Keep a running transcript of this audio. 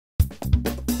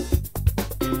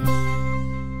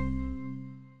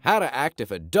How to act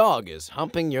if a dog is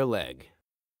humping your leg.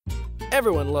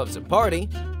 Everyone loves a party,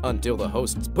 until the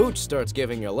host's pooch starts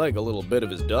giving your leg a little bit of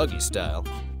his doggy style.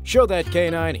 Show that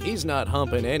canine he's not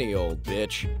humping any old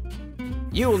bitch.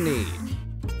 You'll need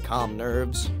calm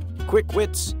nerves, quick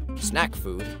wits, snack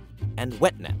food, and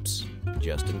wet naps,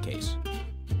 just in case.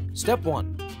 Step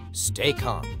 1. Stay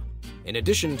calm. In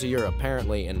addition to your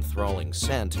apparently enthralling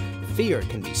scent, fear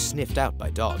can be sniffed out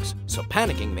by dogs, so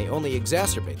panicking may only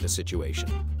exacerbate the situation.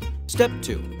 Step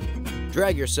 2.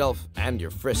 Drag yourself and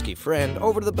your frisky friend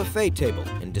over to the buffet table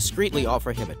and discreetly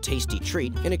offer him a tasty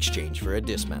treat in exchange for a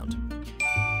dismount.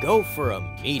 Go for a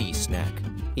meaty snack.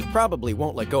 He probably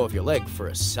won't let go of your leg for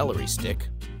a celery stick.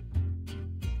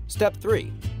 Step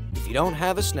 3. If you don't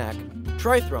have a snack,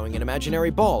 try throwing an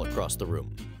imaginary ball across the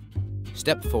room.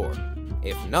 Step 4.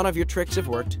 If none of your tricks have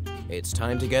worked, it's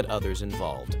time to get others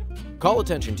involved. Call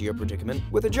attention to your predicament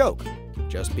with a joke.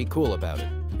 Just be cool about it.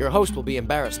 Your host will be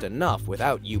embarrassed enough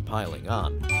without you piling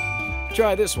on.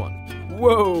 Try this one.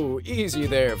 Whoa, easy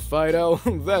there, Fido.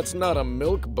 That's not a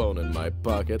milk bone in my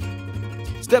pocket.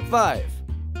 Step 5.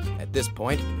 At this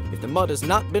point, if the mud has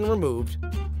not been removed,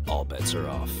 all bets are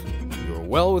off. You're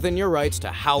well within your rights to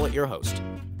howl at your host.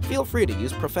 Feel free to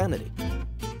use profanity.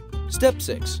 Step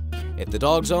 6. If the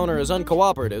dog's owner is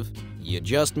uncooperative, you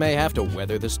just may have to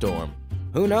weather the storm.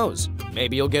 Who knows?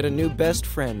 Maybe you'll get a new best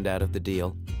friend out of the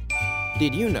deal.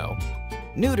 Did you know?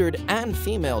 Neutered and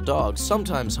female dogs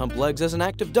sometimes hump legs as an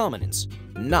act of dominance,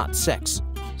 not sex.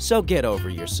 So get over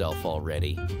yourself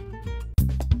already.